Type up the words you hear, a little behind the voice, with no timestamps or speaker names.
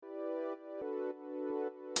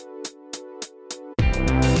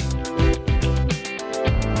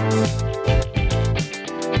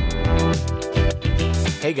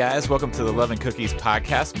Hey guys, welcome to the Love and Cookies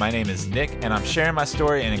podcast. My name is Nick, and I'm sharing my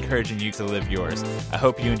story and encouraging you to live yours. I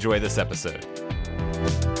hope you enjoy this episode.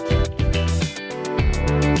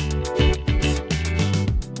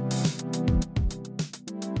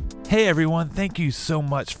 Hey everyone, thank you so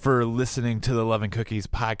much for listening to the Love and Cookies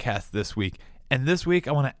podcast this week. And this week,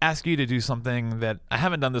 I want to ask you to do something that I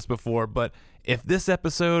haven't done this before, but if this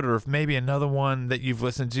episode or if maybe another one that you've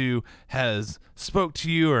listened to has spoke to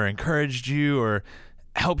you or encouraged you or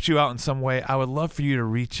helped you out in some way, I would love for you to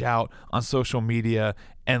reach out on social media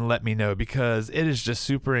and let me know, because it is just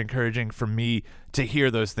super encouraging for me to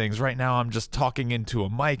hear those things. Right now, I'm just talking into a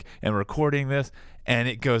mic and recording this, and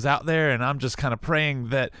it goes out there, and I'm just kind of praying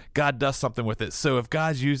that God does something with it. So if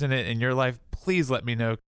God's using it in your life, please let me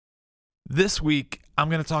know. This week, I'm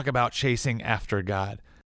going to talk about chasing after God.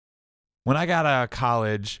 When I got out of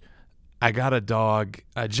college, I got a dog,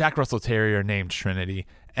 a Jack Russell Terrier named Trinity.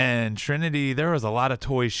 And Trinity, there was a lot of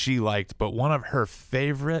toys she liked, but one of her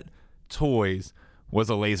favorite toys was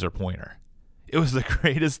a laser pointer. It was the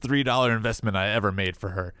greatest $3 investment I ever made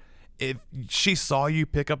for her. If she saw you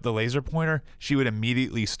pick up the laser pointer, she would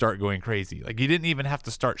immediately start going crazy. Like, you didn't even have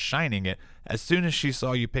to start shining it. As soon as she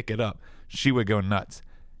saw you pick it up, she would go nuts.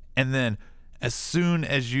 And then as soon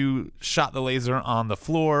as you shot the laser on the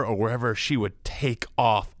floor or wherever, she would take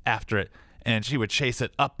off after it, and she would chase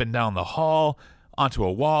it up and down the hall, onto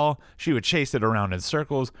a wall. She would chase it around in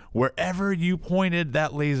circles. Wherever you pointed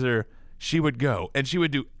that laser, she would go, and she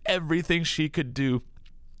would do everything she could do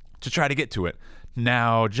to try to get to it.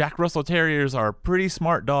 Now, Jack Russell Terriers are pretty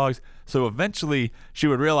smart dogs, so eventually she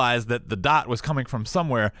would realize that the dot was coming from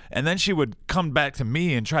somewhere, and then she would come back to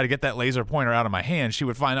me and try to get that laser pointer out of my hand. She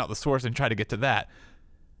would find out the source and try to get to that.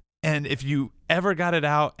 And if you ever got it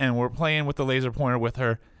out and were playing with the laser pointer with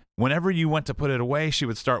her, whenever you went to put it away, she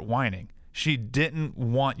would start whining. She didn't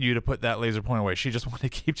want you to put that laser pointer away. She just wanted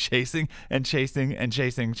to keep chasing and chasing and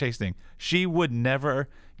chasing, chasing. She would never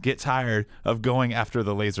get tired of going after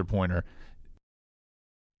the laser pointer.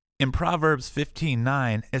 In Proverbs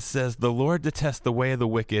 15:9, it says, "The Lord detests the way of the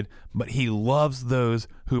wicked, but he loves those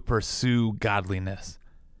who pursue godliness."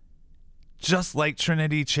 Just like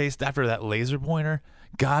Trinity chased after that laser pointer,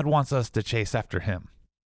 God wants us to chase after him.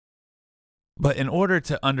 But in order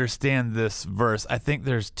to understand this verse, I think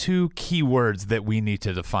there's two key words that we need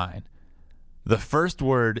to define. The first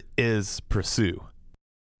word is pursue.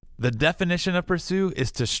 The definition of pursue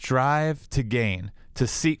is to strive to gain, to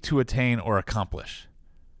seek to attain or accomplish.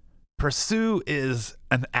 Pursue is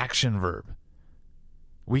an action verb.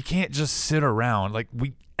 We can't just sit around. Like,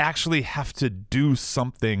 we actually have to do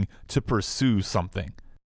something to pursue something.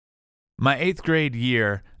 My 8th grade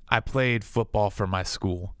year, I played football for my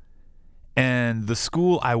school. And the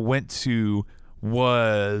school I went to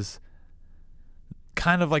was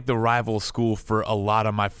kind of like the rival school for a lot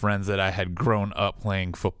of my friends that I had grown up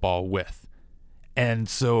playing football with. And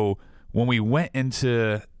so when we went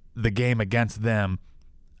into the game against them,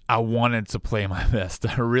 I wanted to play my best.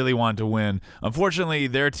 I really wanted to win. Unfortunately,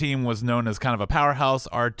 their team was known as kind of a powerhouse.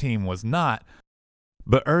 Our team was not.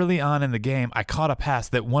 But early on in the game, I caught a pass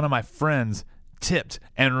that one of my friends tipped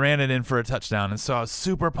and ran it in for a touchdown. And so I was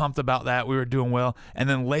super pumped about that. We were doing well. And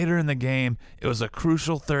then later in the game, it was a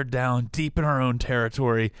crucial 3rd down, deep in our own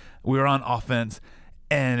territory. We were on offense,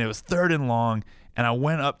 and it was 3rd and long. And I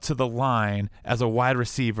went up to the line as a wide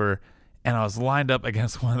receiver, and I was lined up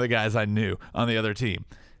against one of the guys I knew on the other team.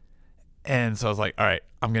 And so I was like, all right,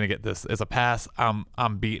 I'm going to get this. It's a pass.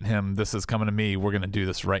 I'm beating him. This is coming to me. We're going to do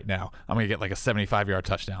this right now. I'm going to get like a 75-yard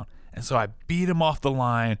touchdown. And so I beat him off the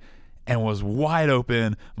line and was wide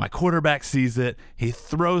open. My quarterback sees it. He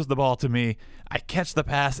throws the ball to me. I catch the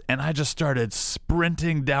pass, and I just started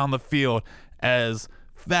sprinting down the field as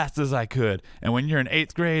fast as I could. And when you're in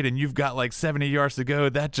 8th grade and you've got like 70 yards to go,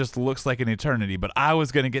 that just looks like an eternity. But I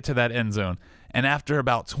was going to get to that end zone. And after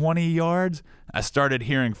about 20 yards, I started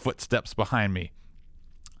hearing footsteps behind me.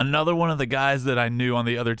 Another one of the guys that I knew on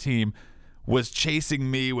the other team was chasing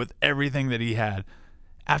me with everything that he had.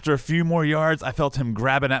 After a few more yards, I felt him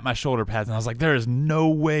grabbing at my shoulder pads, and I was like, there is no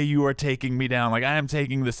way you are taking me down. Like, I am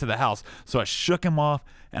taking this to the house. So I shook him off,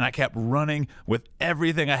 and I kept running with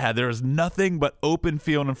everything I had. There was nothing but open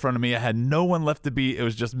field in front of me. I had no one left to beat. It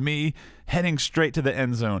was just me heading straight to the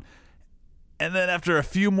end zone. And then after a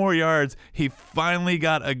few more yards, he finally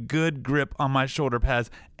got a good grip on my shoulder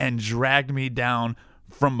pads and dragged me down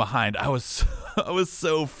from behind. I was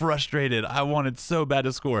so frustrated. I wanted so bad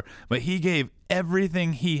to score, but he gave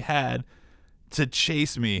everything he had to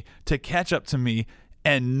chase me, to catch up to me,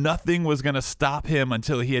 and nothing was going to stop him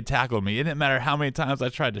until he had tackled me. It didn't matter how many times I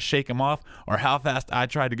tried to shake him off or how fast I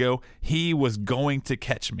tried to go. He was going to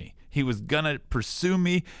catch me. He was going to pursue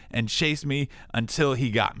me and chase me until he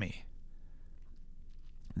got me.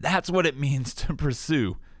 That's what it means to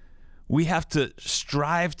pursue. We have to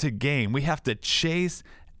strive to gain. We have to chase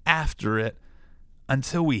after it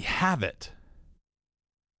until we have it.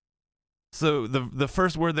 So the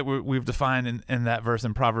first word that we've defined in that verse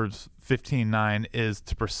in Proverbs 15:9 is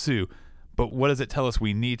to pursue. But what does it tell us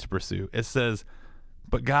we need to pursue? It says,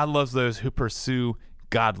 but God loves those who pursue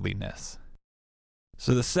godliness.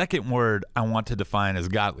 So the second word I want to define is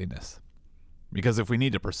godliness. Because if we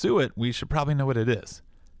need to pursue it, we should probably know what it is.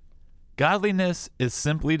 Godliness is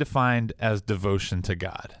simply defined as devotion to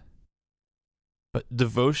God. But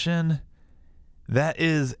devotion, that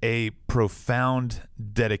is a profound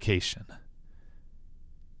dedication.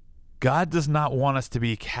 God does not want us to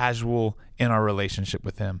be casual in our relationship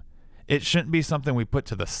with him. It shouldn't be something we put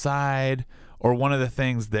to the side or one of the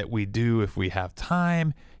things that we do if we have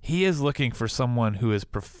time. He is looking for someone who is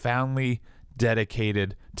profoundly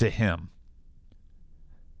dedicated to him.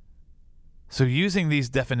 So using these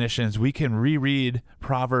definitions, we can reread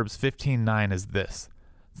Proverbs 15:9 as this: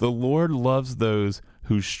 the Lord loves those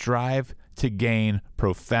who strive to gain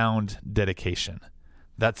profound dedication.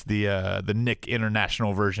 That's the Nick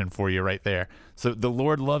International version for you right there. So the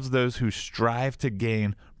Lord loves those who strive to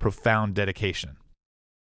gain profound dedication.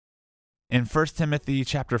 In 1 Timothy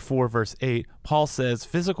chapter 4, verse 8, Paul says,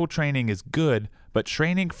 physical training is good, but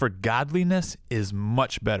training for godliness is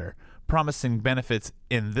much better, promising benefits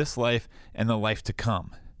in this life and the life to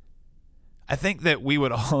come. I think that we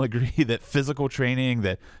would all agree that physical training,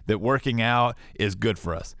 that working out is good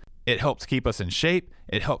for us. It helps keep us in shape.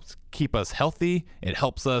 It helps keep us healthy. It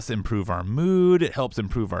helps us improve our mood. It helps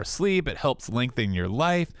improve our sleep. It helps lengthen your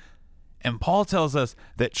life. And Paul tells us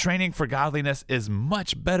that training for godliness is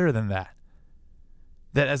much better than that.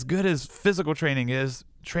 That as good as physical training is,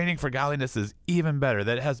 training for godliness is even better.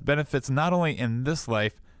 That it has benefits not only in this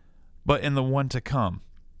life, but in the one to come.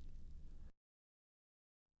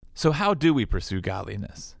 So how do we pursue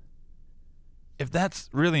godliness? If that's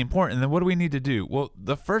really important, then what do we need to do? Well,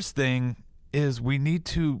 the first thing is we need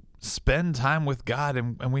to spend time with God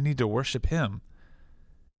and we need to worship him.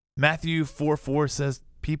 Matthew 4:4 says,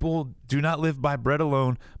 people do not live by bread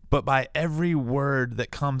alone, but by every word that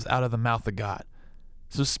comes out of the mouth of God.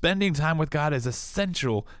 So spending time with God is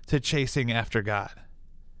essential to chasing after God.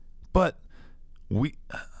 But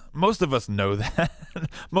most of us know that.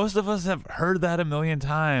 Most of us have heard that a million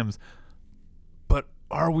times. But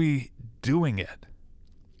are we doing it?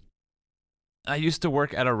 I used to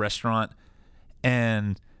work at a restaurant,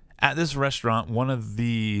 and at this restaurant, one of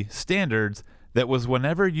the standards that was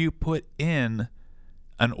whenever you put in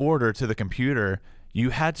an order to the computer,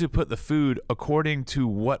 you had to put the food according to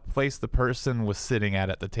what place the person was sitting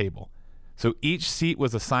at the table. So each seat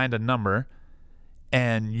was assigned a number,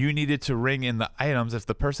 and you needed to ring in the items. If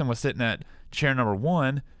the person was sitting at chair number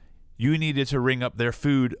 1, you needed to ring up their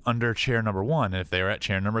food under chair number 1. And if they were at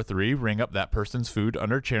chair number 3, ring up that person's food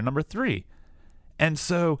under chair number 3. And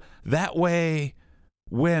so that way,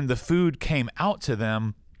 when the food came out to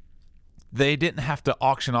them, they didn't have to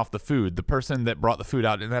auction off the food. The person that brought the food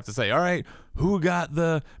out didn't have to say, all right, who got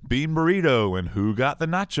the bean burrito and who got the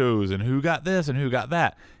nachos and who got this and who got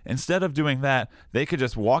that. Instead of doing that, they could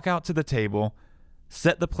just walk out to the table,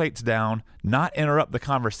 set the plates down, not interrupt the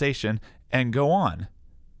conversation, and go on.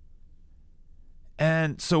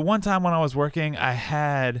 And so one time when I was working, I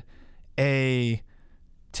had a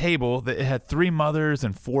table that had 3 mothers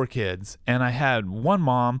and 4 kids. And I had one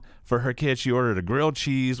mom, for her kid, she ordered a grilled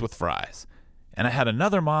cheese with fries. And I had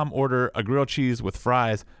another mom order a grilled cheese with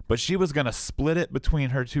fries, but she was going to split it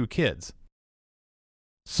between her 2 kids.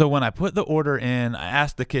 So when I put the order in, I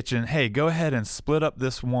asked the kitchen, hey, go ahead and split up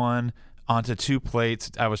this one onto 2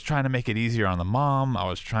 plates. I was trying to make it easier on the mom. I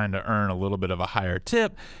was trying to earn a little bit of a higher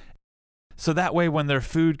tip. So that way when their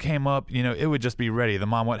food came up, it would just be ready. The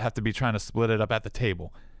mom wouldn't have to be trying to split it up at the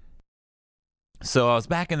table. So I was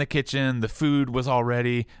back in the kitchen. The food was all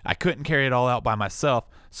ready. I couldn't carry it all out by myself.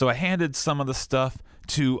 So I handed some of the stuff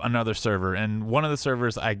to another server. And one of the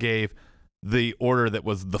servers, I gave the order that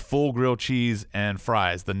was the full grilled cheese and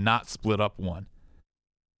fries, the not split up one.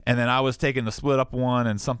 And then I was taking the split up one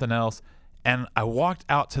and something else. And I walked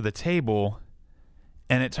out to the table,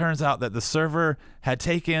 and it turns out that the server had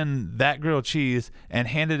taken that grilled cheese and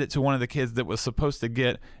handed it to one of the kids that was supposed to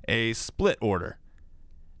get a split order.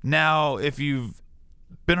 Now, if you've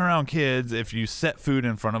been around kids, if you set food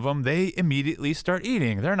in front of them, they immediately start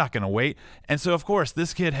eating. They're not going to wait. And so, of course,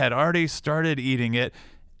 this kid had already started eating it,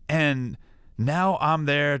 and now I'm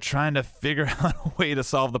there trying to figure out a way to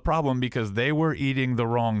solve the problem because they were eating the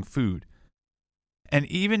wrong food. And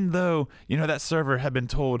even though, that server had been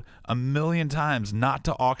told a million times not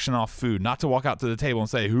to auction off food, not to walk out to the table and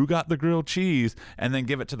say, who got the grilled cheese, and then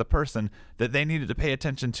give it to the person, that they needed to pay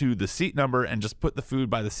attention to the seat number and just put the food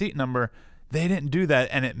by the seat number, they didn't do that,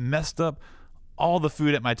 and it messed up all the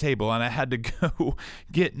food at my table, and I had to go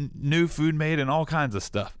get new food made and all kinds of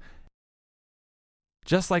stuff.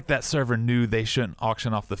 Just like that server knew they shouldn't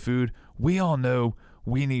auction off the food, we all know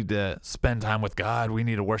we need to spend time with God. We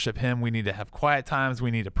need to worship Him. We need to have quiet times. We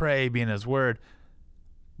need to pray, be in His Word.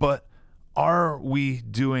 But are we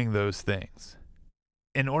doing those things?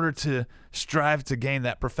 In order to strive to gain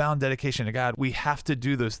that profound dedication to God, we have to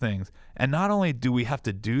do those things. And not only do we have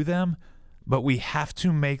to do them, but we have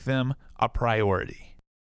to make them a priority.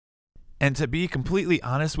 And to be completely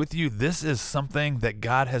honest with you, this is something that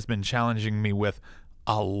God has been challenging me with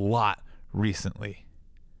a lot recently,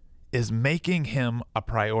 is making Him a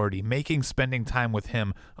priority, making spending time with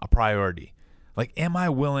Him a priority. Like, am I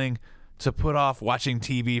willing to put off watching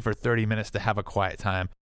TV for 30 minutes to have a quiet time?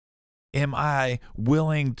 Am I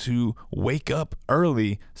willing to wake up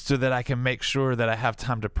early so that I can make sure that I have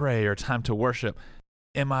time to pray or time to worship?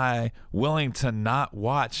 Am I willing to not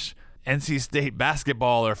watch NC State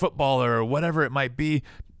basketball or football or whatever it might be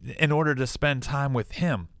in order to spend time with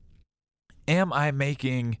Him? Am I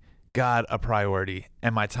making God a priority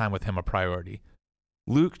and my time with Him a priority?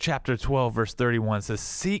 Luke chapter 12 verse 31 says,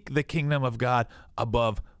 seek the kingdom of God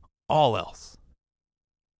above all else.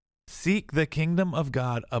 Seek the kingdom of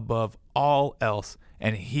God above all else,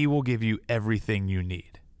 and He will give you everything you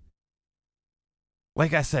need.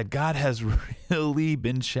 Like I said, God has really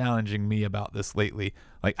been challenging me about this lately.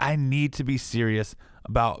 Like, I need to be serious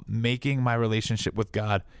about making my relationship with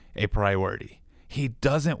God a priority. He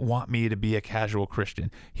doesn't want me to be a casual Christian.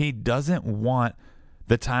 He doesn't want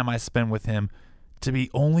the time I spend with Him to be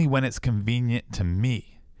only when it's convenient to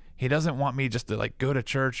me. He doesn't want me just to go to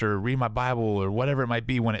church or read my Bible or whatever it might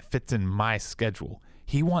be when it fits in my schedule.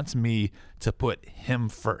 He wants me to put Him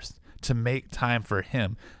first, to make time for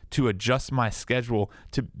Him, to adjust my schedule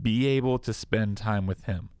to be able to spend time with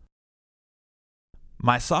Him.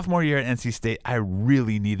 My sophomore year at NC State, I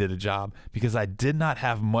really needed a job because I did not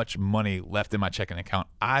have much money left in my checking account.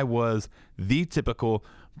 I was the typical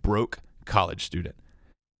broke college student.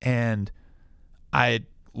 And I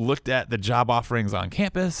looked at the job offerings on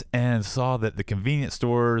campus and saw that the convenience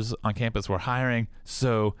stores on campus were hiring,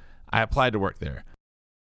 so I applied to work there.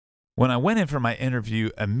 When I went in for my interview,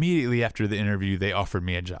 immediately after the interview, they offered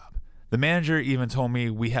me a job. The manager even told me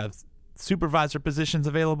we have supervisor positions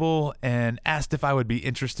available and asked if I would be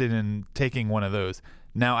interested in taking one of those.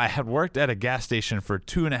 Now, I had worked at a gas station for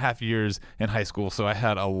 2.5 years in high school, so I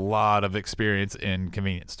had a lot of experience in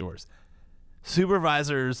convenience stores.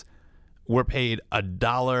 Supervisors were paid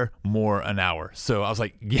 $1 more an hour. So I was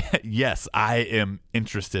like, yeah, yes, I am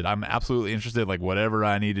interested. I'm absolutely interested, whatever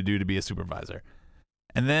I need to do to be a supervisor.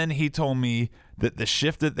 And then he told me that the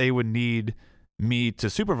shift that they would need me to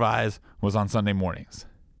supervise was on Sunday mornings.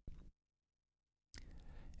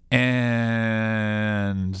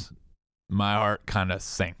 And my heart kind of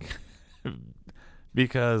sank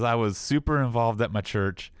because I was super involved at my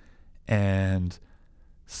church and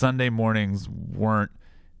Sunday mornings weren't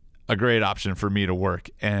a great option for me to work.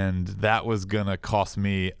 And that was going to cost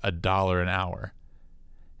me $1 an hour.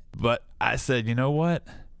 But I said, you know what?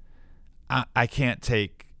 I can't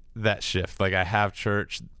take that shift. I have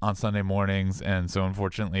church on Sunday mornings, and so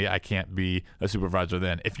unfortunately I can't be a supervisor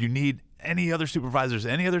then. If you need any other supervisors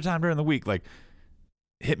any other time during the week,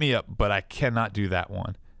 hit me up, but I cannot do that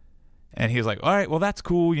one. And he was like, all right, well, that's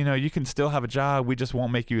cool. You can still have a job. We just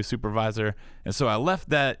won't make you a supervisor. And so I left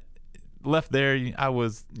there. I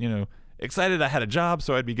was, excited I had a job,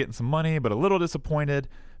 so I'd be getting some money, but a little disappointed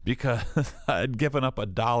because I'd given up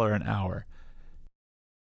 $1 an hour.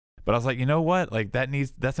 But I was like, you know what?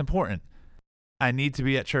 That's important. I need to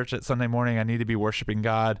be at church at Sunday morning. I need to be worshiping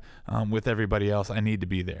God with everybody else. I need to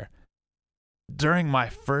be there. During my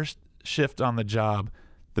first shift on the job,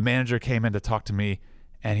 the manager came in to talk to me,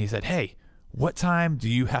 and he said, hey, what time do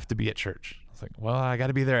you have to be at church? I was like, well, I got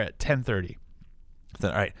to be there at 10:30. I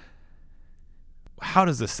said, all right, how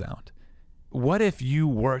does this sound? What if you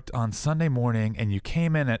worked on Sunday morning and you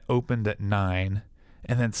came in opened at 9,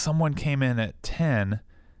 and then someone came in at 10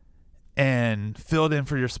 and filled in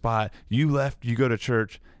for your spot, you left, you go to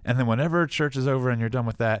church, and then whenever church is over and you're done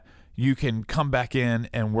with that, you can come back in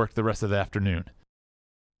and work the rest of the afternoon.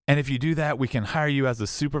 And if you do that, we can hire you as a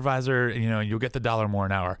supervisor, and you'll get the $1 more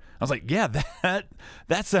an hour. I was like, yeah,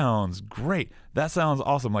 that sounds great. That sounds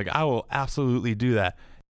awesome. I will absolutely do that.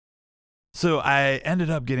 So I ended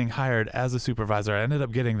up getting hired as a supervisor. I ended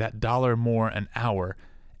up getting that $1 more an hour.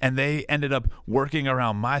 and they ended up working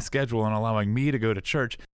around my schedule and allowing me to go to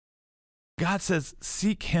church. God says,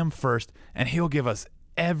 seek him first, and he'll give us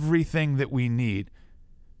everything that we need.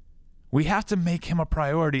 We have to make him a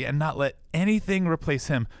priority and not let anything replace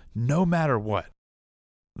him, no matter what.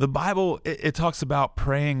 The Bible, it talks about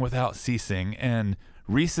praying without ceasing, and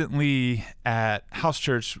recently at House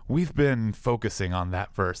Church, we've been focusing on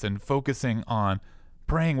that verse and focusing on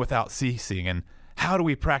praying without ceasing, and how do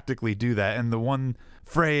we practically do that? And the one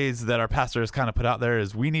phrase that our pastor has kind of put out there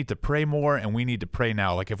is we need to pray more and we need to pray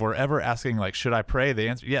now. Like if we're ever asking, like, should I pray? The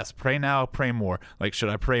answer, yes, pray now, pray more. Like, should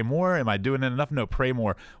I pray more? Am I doing it enough? No, pray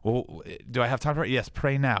more. Well, do I have time to pray? Yes,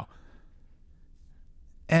 pray now.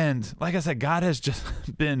 And like I said, God has just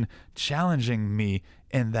been challenging me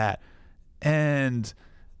in that. And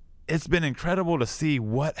it's been incredible to see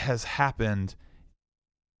what has happened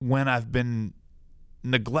when I've been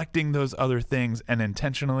neglecting those other things and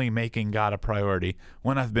intentionally making God a priority,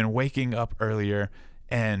 when I've been waking up earlier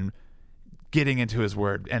and getting into his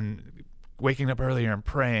word and waking up earlier and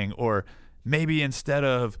praying, or maybe instead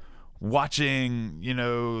of watching,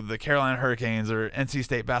 the Carolina Hurricanes or NC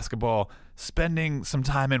State basketball, spending some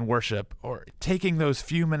time in worship, or taking those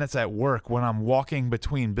few minutes at work when I'm walking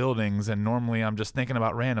between buildings and normally I'm just thinking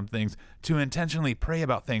about random things to intentionally pray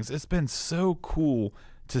about things. It's been so cool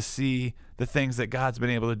to see the things that God's been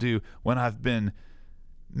able to do when I've been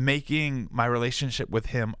making my relationship with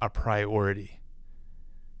him a priority.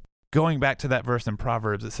 Going back to that verse in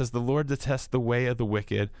Proverbs, it says, the Lord detests the way of the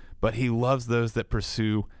wicked, but he loves those that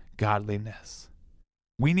pursue godliness.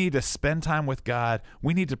 We need to spend time with God.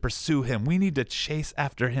 We need to pursue him. We need to chase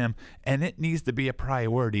after him, and it needs to be a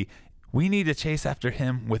priority. We need to chase after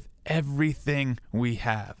him with everything we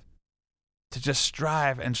have. To just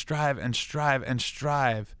strive and strive and strive and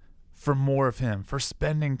strive for more of him, for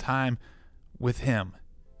spending time with him.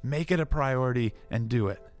 Make it a priority and do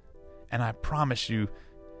it. And I promise you,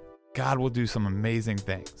 God will do some amazing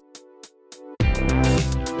things.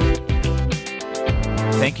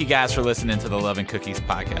 Thank you guys for listening to the Love and Cookies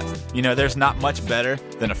podcast. There's not much better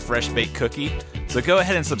than a fresh baked cookie. So go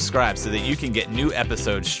ahead and subscribe so that you can get new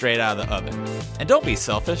episodes straight out of the oven. And don't be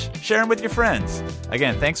selfish. Share them with your friends.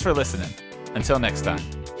 Again, thanks for listening. Until next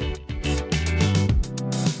time.